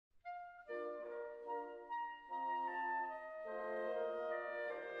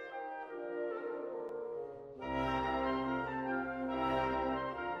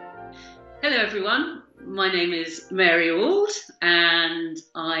Hello everyone, my name is Mary Auld and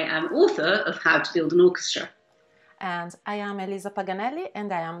I am author of How to Build an Orchestra. And I am Elisa Paganelli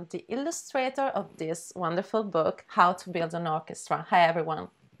and I am the illustrator of this wonderful book, How to Build an Orchestra. Hi everyone.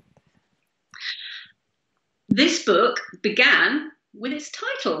 This book began with its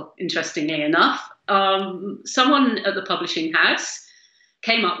title, interestingly enough. Someone at the publishing house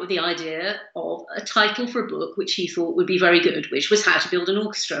came up with the idea of a title for a book which he thought would be very good, which was How to Build an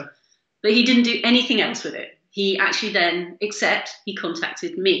Orchestra. But he didn't do anything else with it. He actually then, except he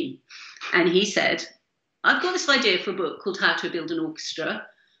contacted me and he said, I've got this idea for a book called How to Build an Orchestra.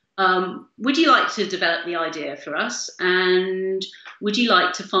 Would you like to develop the idea for us? And would you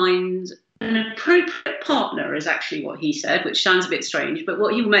like to find an appropriate partner, is actually what he said, which sounds a bit strange. But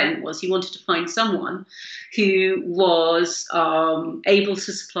what he meant was he wanted to find someone who was able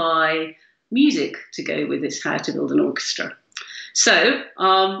to supply music to go with this How to Build an Orchestra. So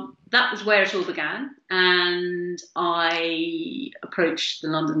that was where it all began. And I approached the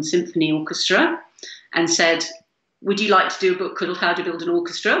London Symphony Orchestra and said, would you like to do a book called How to Build an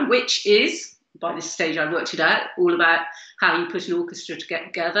Orchestra, which is, by this stage I worked it out, all about how you put an orchestra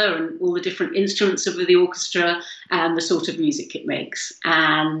together and all the different instruments of the orchestra and the sort of music it makes.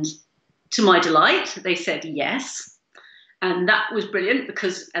 And to my delight, they said yes. And that was brilliant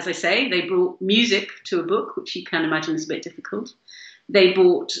because, as I say, they brought music to a book, which you can imagine is a bit difficult. They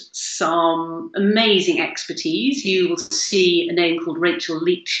brought some amazing expertise. You will see a name called Rachel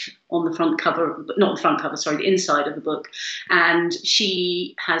Leach on the front cover, but not the front cover, sorry, the inside of the book. And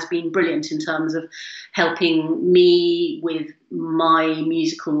she has been brilliant in terms of helping me with my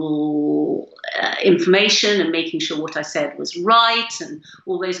musical information and making sure what I said was right and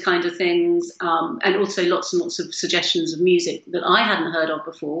all those kind of things. And also lots and lots of suggestions of music that I hadn't heard of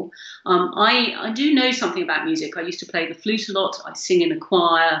before. I do know something about music. I used to play the flute a lot. I sing in a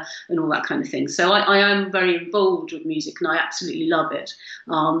choir and all that kind of thing. So I am very involved with music and I absolutely love it.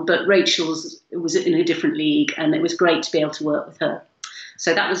 But Rachel's was in a different league and it was great to be able to work with her.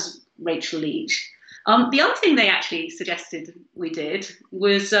 So that was Rachel Leach. The other thing they actually suggested we did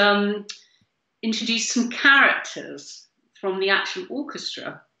was introduce some characters from the actual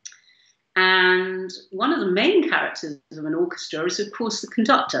orchestra. And one of the main characters of an orchestra is, of course, the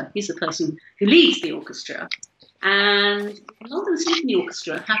conductor. He's the person who leads the orchestra. And the London Symphony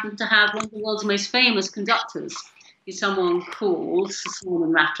Orchestra happened to have one of the world's most famous conductors. He's someone called Sir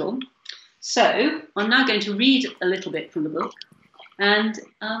Simon Rattle. So I'm now going to read a little bit from the book. And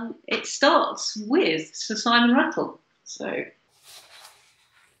it starts with Sir Simon Rattle. So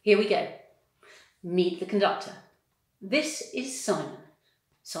here we go. Meet the conductor. This is Simon.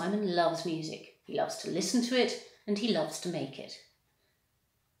 Simon loves music. He loves to listen to it and he loves to make it.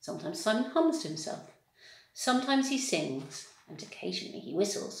 Sometimes Simon hums to himself. Sometimes he sings and occasionally he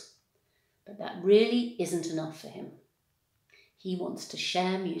whistles. But that really isn't enough for him. He wants to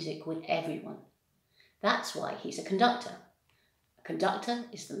share music with everyone. That's why he's a conductor. A conductor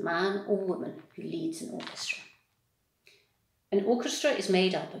is the man or woman who leads an orchestra. An orchestra is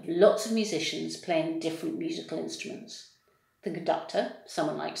made up of lots of musicians playing different musical instruments. The conductor,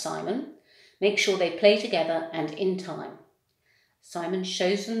 someone like Simon, makes sure they play together and in time. Simon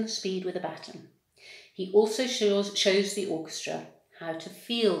shows them the speed with a baton. He also shows the orchestra how to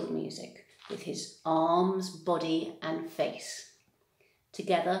feel the music with his arms, body and face.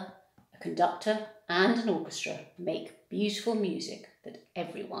 Together, a conductor and an orchestra make beautiful music that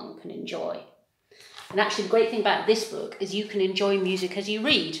everyone can enjoy. And actually the great thing about this book is you can enjoy music as you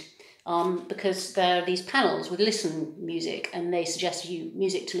read, because there are these panels with listen music and they suggest you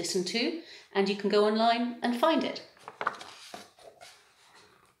music to listen to and you can go online and find it.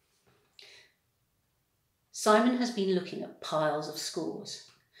 Simon has been looking at piles of scores.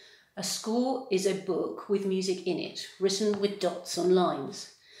 A score is a book with music in it, written with dots on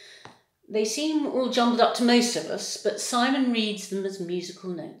lines. They seem all jumbled up to most of us, but Simon reads them as musical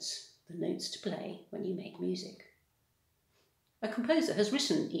notes, the notes to play when you make music. A composer has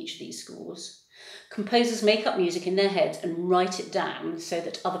written each of these scores. Composers make up music in their heads and write it down so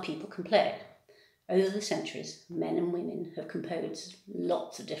that other people can play it. Over the centuries, men and women have composed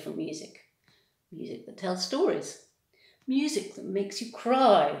lots of different music. Music that tells stories. Music that makes you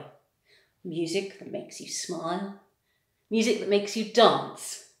cry. Music that makes you smile. Music that makes you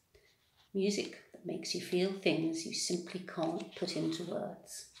dance. Music that makes you feel things you simply can't put into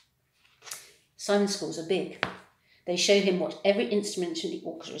words. Simon's scores are big. They show him what every instrument in the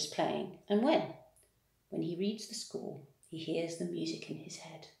orchestra is playing and when. When he reads the score, he hears the music in his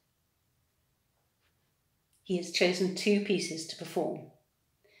head. He has chosen 2 pieces to perform.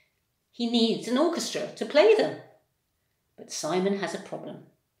 He needs an orchestra to play them. But Simon has a problem.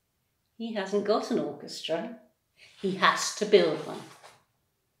 He hasn't got an orchestra. He has to build one.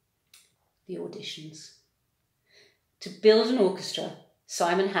 The auditions. To build an orchestra,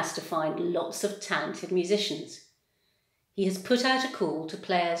 Simon has to find lots of talented musicians. He has put out a call to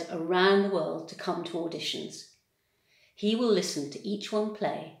players around the world to come to auditions. He will listen to each one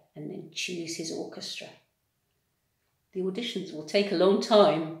play and then choose his orchestra. The auditions will take a long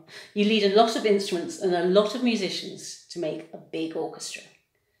time. You need a lot of instruments and a lot of musicians to make a big orchestra.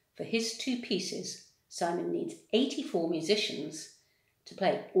 For his 2 pieces, Simon needs 84 musicians to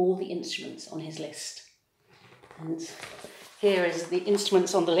play all the instruments on his list. And here is the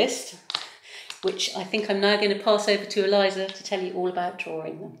instruments on the list, which I think I'm now going to pass over to Eliza to tell you all about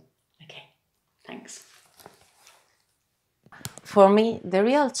drawing them. Okay, thanks. For me, the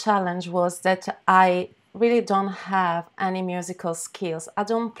real challenge was that I really don't have any musical skills. I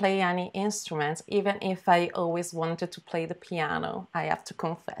don't play any instruments, even if I always wanted to play the piano, I have to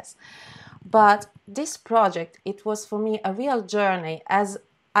confess. But this project, it was for me a real journey, as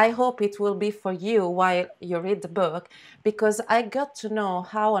I hope it will be for you while you read the book, because I got to know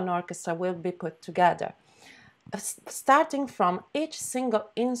how an orchestra will be put together, starting from each single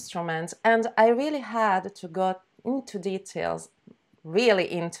instrument, and I really had to go into details,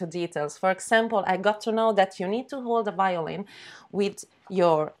 really into details. For example, I got to know that you need to hold a violin with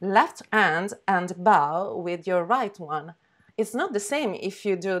your left hand and bow with your right one. It's not the same if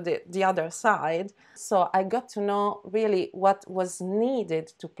you do the other side. So I got to know really what was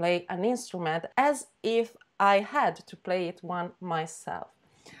needed to play an instrument as if I had to play it one myself.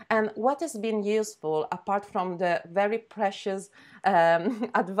 And what has been useful, apart from the very precious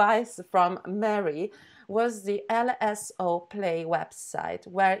advice from Mary, was the LSO Play website,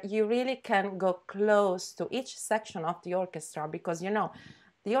 where you really can go close to each section of the orchestra, because, you know,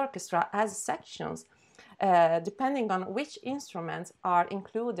 the orchestra has sections depending on which instruments are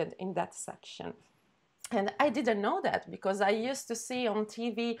included in that section. And I didn't know that, because I used to see on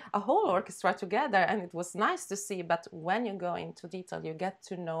TV a whole orchestra together, and it was nice to see, but when you go into detail, you get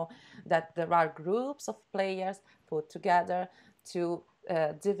to know that there are groups of players put together to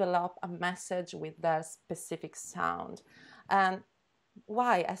develop a message with their specific sound. And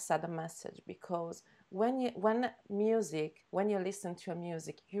why I said a message? Because when you listen to a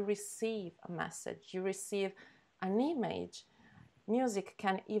music, you receive a message, you receive an image. Music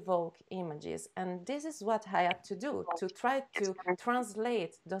can evoke images, and this is what I had to do, to try to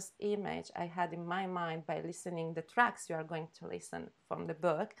translate those images I had in my mind by listening the tracks you are going to listen from the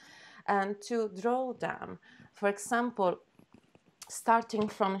book, and to draw them. For example, starting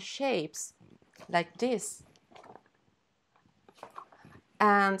from shapes like this.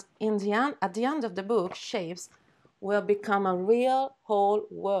 And at the end of the book, shapes will become a real whole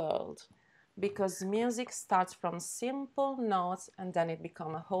world, because music starts from simple notes and then it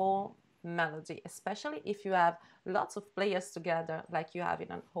becomes a whole melody, especially if you have lots of players together like you have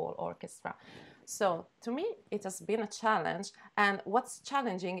in a whole orchestra. So to me, it has been a challenge, and what's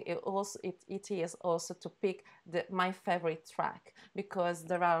challenging it is also to pick my favorite track, because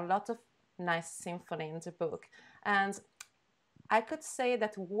there are a lot of nice symphony in the book, and I could say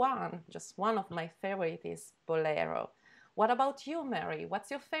that just one of my favorite is Bolero. What about you, Mary?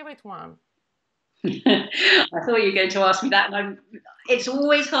 What's your favorite one? I thought you were going to ask me that, and it's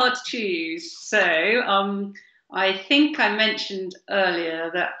always hard to choose. So I think I mentioned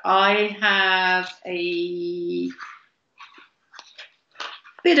earlier that I have a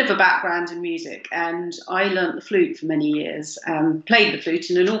bit of a background in music, and I learnt the flute for many years, played the flute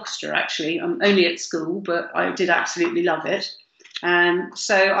in an orchestra actually. I'm only at school, but I did absolutely love it. And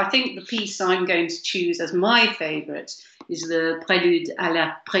so I think the piece I'm going to choose as my favourite is the Prélude à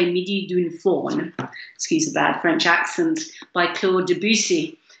l'après-midi d'une faune, excuse the bad French accent, by Claude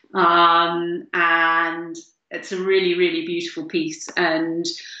Debussy. And it's a really, really beautiful piece. And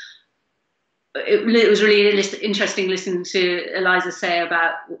it was really interesting listening to Eliza say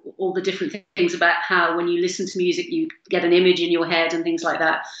about all the different things about how when you listen to music, you get an image in your head and things like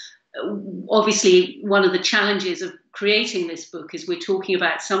that. Obviously, one of the challenges of creating this book is we're talking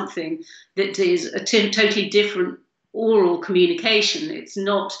about something that is a totally different oral communication. It's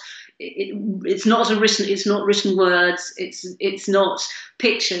not written words. It's not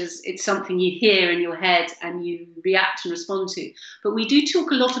pictures. It's something you hear in your head and you react and respond to. But we do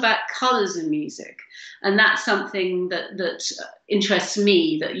talk a lot about colours in music, and that's something that interests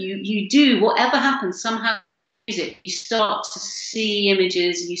me. That you do, whatever happens, somehow music, you start to see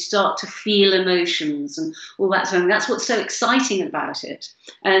images, you start to feel emotions and all that sort of thing. That's what's so exciting about it.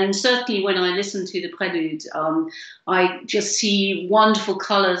 And certainly when I listen to the Prelude, I just see wonderful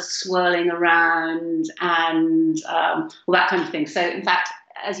colours swirling around and all that kind of thing. So in fact,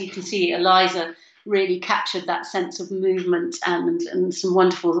 as you can see, Eliza really captured that sense of movement and some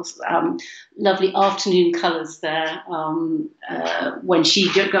wonderful, lovely afternoon colours there when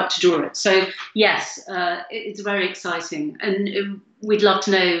she got to draw it. So yes, it's very exciting, and we'd love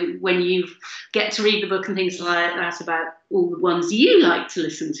to know when you get to read the book and things like that about all the ones you like to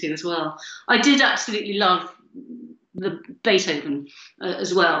listen to as well. I did absolutely love the Beethoven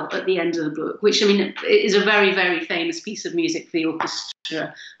as well at the end of the book, which, I mean, is a very, very famous piece of music for the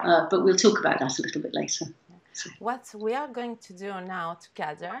orchestra, but we'll talk about that a little bit later. What we are going to do now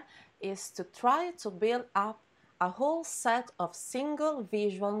together is to try to build up a whole set of single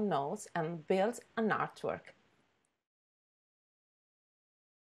visual notes and build an artwork.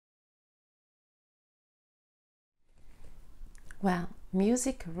 Well,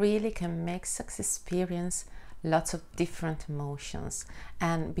 music really can make us experience lots of different emotions,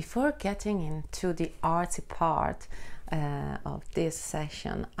 and before getting into the arty part of this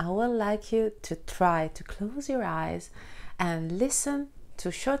session, I would like you to try to close your eyes and listen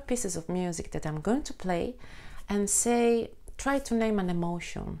to short pieces of music that I'm going to play, and try to name an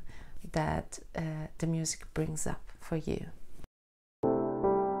emotion that the music brings up for you.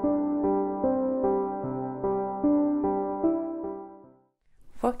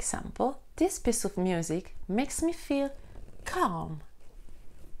 For example, this piece of music makes me feel calm.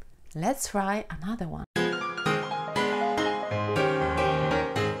 Let's try another one.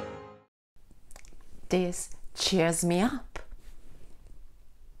 This cheers me up.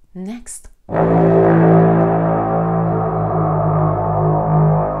 Next.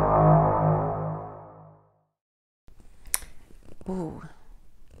 Ooh,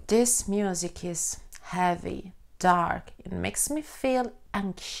 this music is heavy, dark. It makes me feel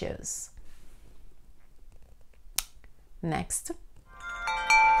anxious. Next.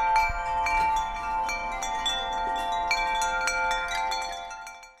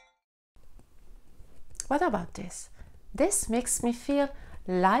 What about this? This makes me feel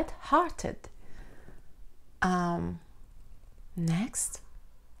light-hearted. Next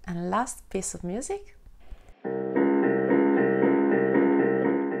and last piece of music.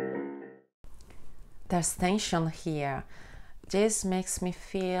 There's tension here. This makes me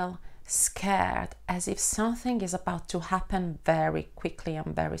feel scared, as if something is about to happen very quickly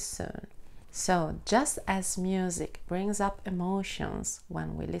and very soon. So just as music brings up emotions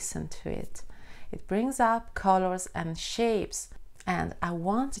when we listen to it, it brings up colors and shapes, and I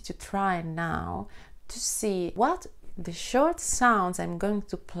want you to try now to see what the short sounds I'm going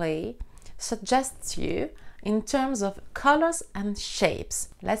to play suggests you in terms of colors and shapes.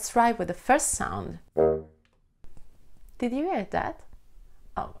 Let's try with the first sound. Did you hear that?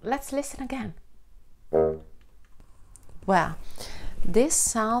 Oh, let's listen again. Well, this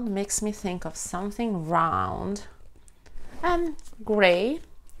sound makes me think of something round and grey,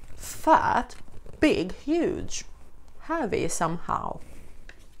 fat, big, huge, heavy somehow.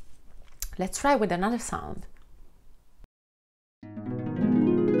 Let's try with another sound.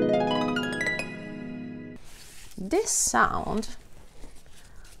 This sound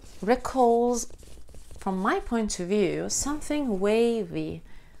recalls, from my point of view, something wavy,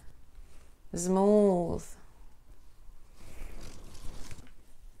 smooth.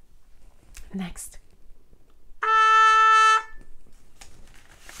 Next.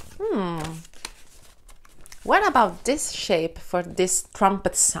 What about this shape for this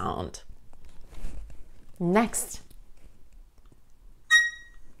trumpet sound? Next.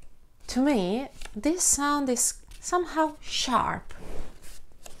 To me, this sound is somehow sharp.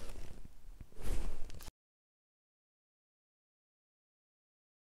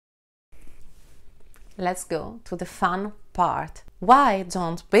 Let's go to the fun part. Why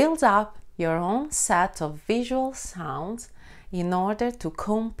don't build up your own set of visual sounds in order to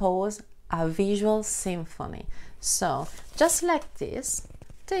compose a visual symphony? So, just like this,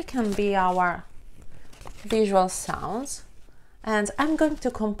 they can be our visual sounds, and I'm going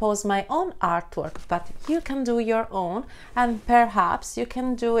to compose my own artwork, but you can do your own, and perhaps you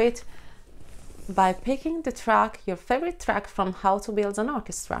can do it by picking the track, your favorite track from How to Build an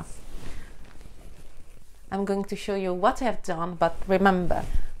Orchestra. I'm going to show you what I have done, but remember,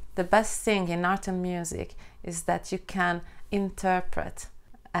 the best thing in art and music is that you can interpret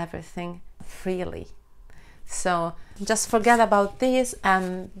everything freely. So just forget about this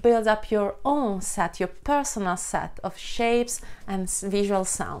and build up your own set, your personal set of shapes and visual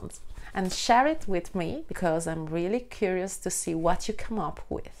sounds, and share it with me, because I'm really curious to see what you come up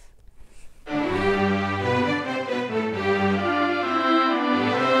with.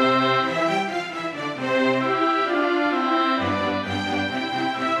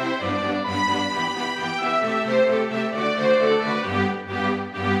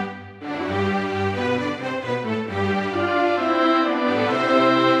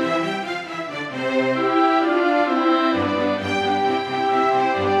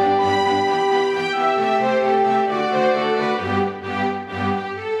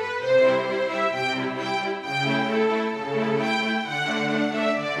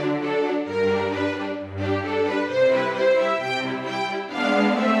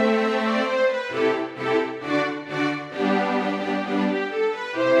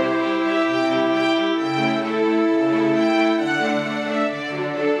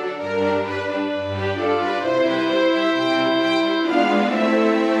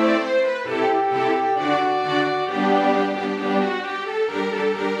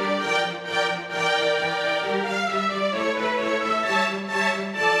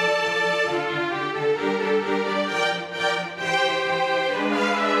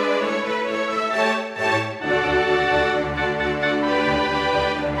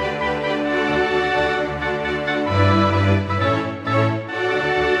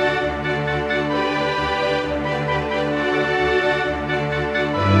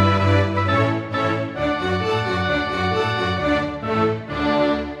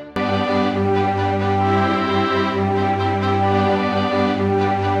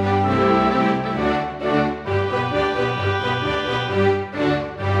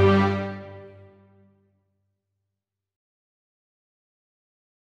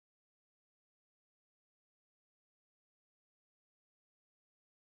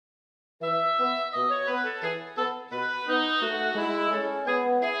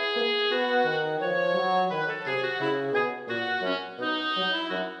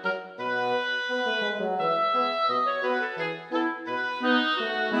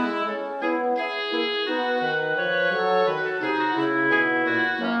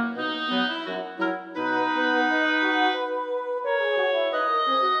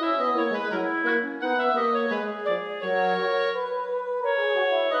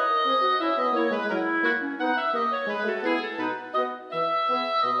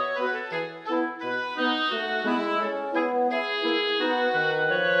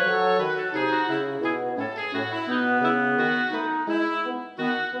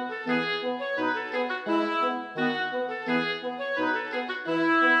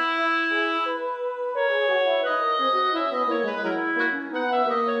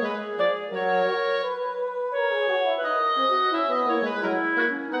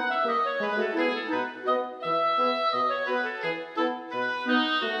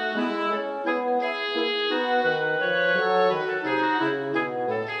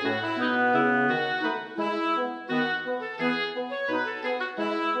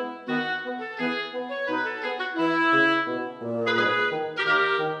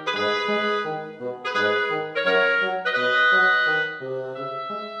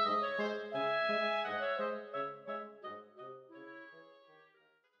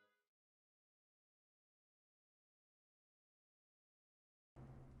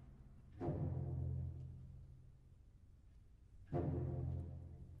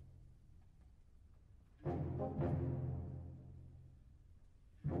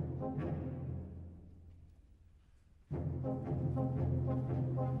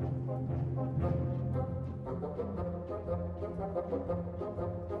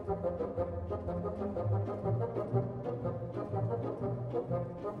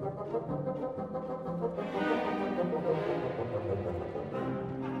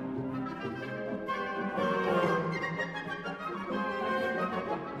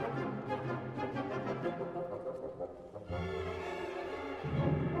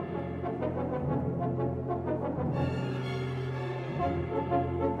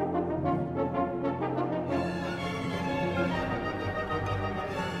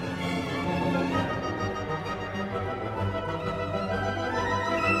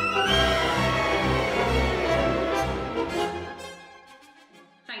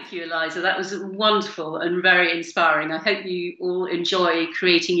 Thank you, Eliza. That was wonderful and very inspiring. I hope you all enjoy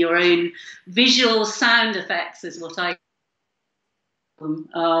creating your own visual sound effects, is what I call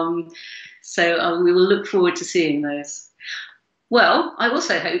them. We will look forward to seeing those. Well, I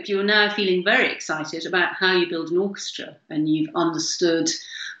also hope you're now feeling very excited about how you build an orchestra, and you've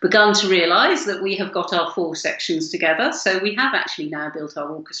begun to realise that we have got our 4 sections together. So we have actually now built our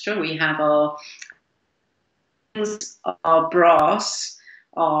orchestra. We have our brass,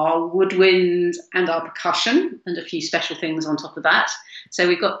 our woodwind and our percussion, and a few special things on top of that. So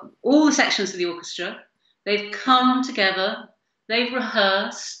we've got all the sections of the orchestra. They've come together, they've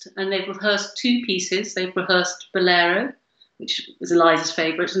rehearsed, and they've rehearsed 2 pieces. They've rehearsed Bolero, which was Eliza's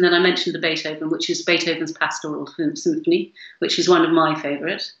favourite, and then I mentioned the Beethoven, which is Beethoven's Pastoral Symphony, which is one of my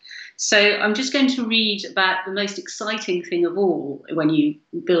favourite. So I'm just going to read about the most exciting thing of all when you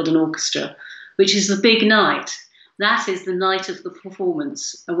build an orchestra, which is the big night. That is the night of the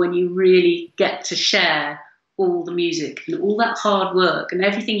performance, and when you really get to share all the music and all that hard work and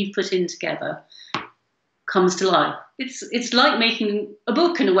everything you've put in together comes to life. It's like making a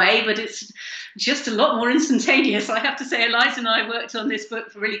book in a way, but it's just a lot more instantaneous. I have to say, Eliza and I worked on this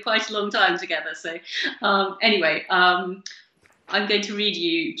book for really quite a long time together. So anyway, I'm going to read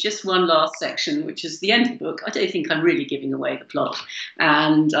you just one last section, which is the end of the book. I don't think I'm really giving away the plot.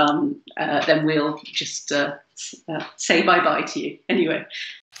 And then we'll just say bye-bye to you. Anyway.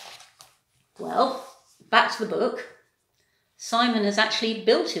 Well, back to the book. Simon has actually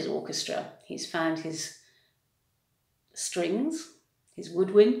built his orchestra. He's found his strings, his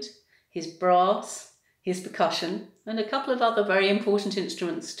woodwind, his brass, his percussion, and a couple of other very important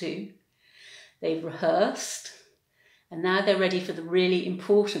instruments too. They've rehearsed, and now they're ready for the really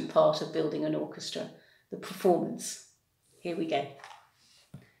important part of building an orchestra, the performance. Here we go.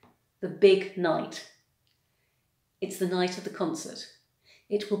 The big night. It's the night of the concert.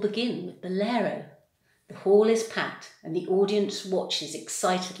 It will begin with Bolero. The hall is packed and the audience watches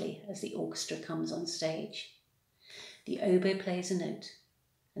excitedly as the orchestra comes on stage. The oboe plays a note,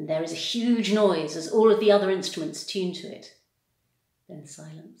 and there is a huge noise as all of the other instruments tune to it. Then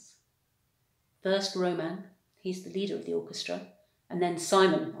silence. First Roman, he's the leader of the orchestra, and then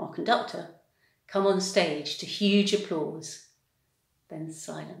Simon, our conductor, come on stage to huge applause. Then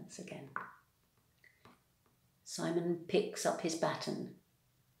silence again. Simon picks up his baton,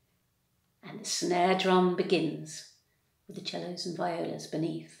 and the snare drum begins with the cellos and violas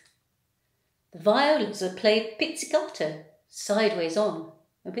beneath. The violas are played pizzicato, sideways on,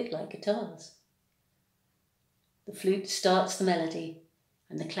 a bit like guitars. The flute starts the melody,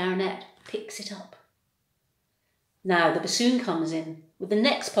 and the clarinet picks it up. Now the bassoon comes in with the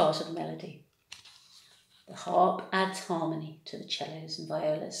next part of the melody. The harp adds harmony to the cellos and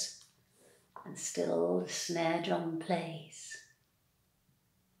violas, and still the snare drum plays.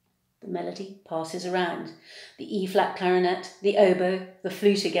 The melody passes around, the E-flat clarinet, the oboe, the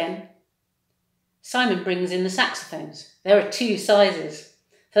flute again. Simon brings in the saxophones. There are 2 sizes,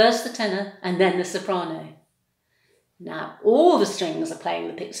 first the tenor and then the soprano. Now all the strings are playing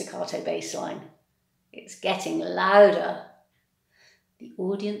the pizzicato bass line. It's getting louder. The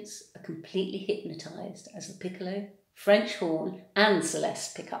audience are completely hypnotised as the piccolo, French horn and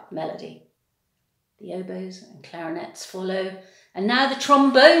celeste pick up melody. The oboes and clarinets follow, and now the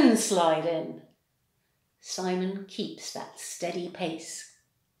trombones slide in. Simon keeps that steady pace.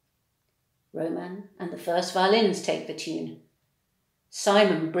 Roman and the first violins take the tune.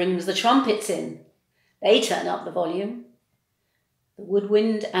 Simon brings the trumpets in. They turn up the volume. The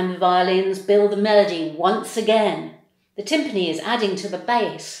woodwind and the violins build the melody once again. The timpani is adding to the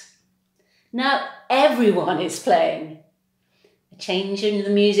bass. Now everyone is playing. A change in the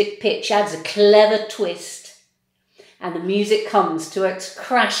music pitch adds a clever twist, and the music comes to its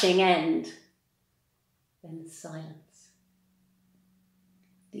crashing end. Then silence.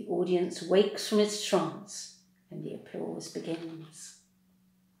 The audience wakes from its trance and the applause begins.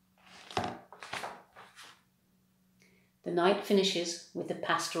 The night finishes with the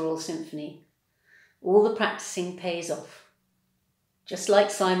pastoral symphony. All the practicing pays off. Just like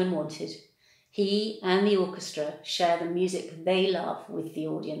Simon wanted, he and the orchestra share the music they love with the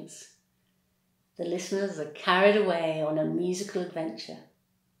audience. The listeners are carried away on a musical adventure.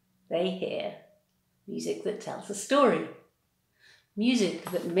 They hear music that tells a story, music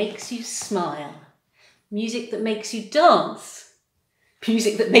that makes you smile, music that makes you dance,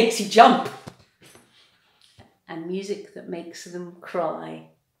 music that makes you jump, and music that makes them cry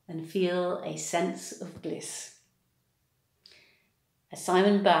and feel a sense of bliss. As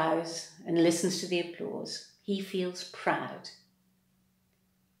Simon bows and listens to the applause, he feels proud.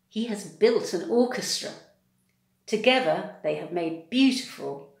 He has built an orchestra. Together, they have made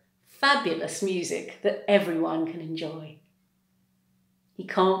beautiful, fabulous music that everyone can enjoy. He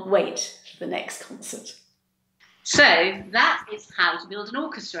can't wait for the next concert. So that is how to build an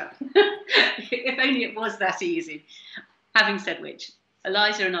orchestra. If only it was that easy. Having said which,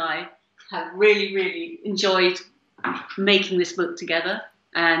 Eliza and I have really, really enjoyed making this book together,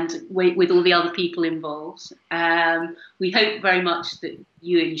 and with all the other people involved. We hope very much that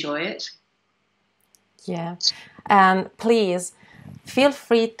you enjoy it. Yeah, and please feel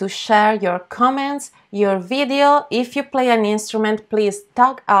free to share your comments, your video. If you play an instrument, please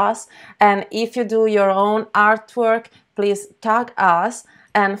tag us, and if you do your own artwork, please tag us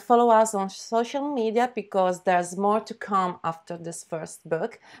and follow us on social media, because there's more to come after this first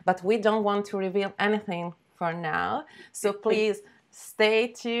book, but we don't want to reveal anything for now, so please stay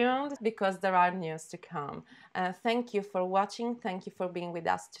tuned because there are news to come. Thank you for watching. Thank you for being with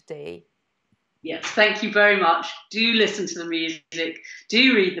us today. Yes, thank you very much. Do listen to the music,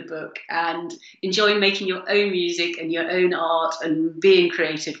 do read the book, and enjoy making your own music and your own art and being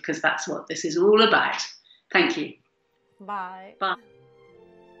creative, because that's what this is all about. Thank you. Bye. Bye.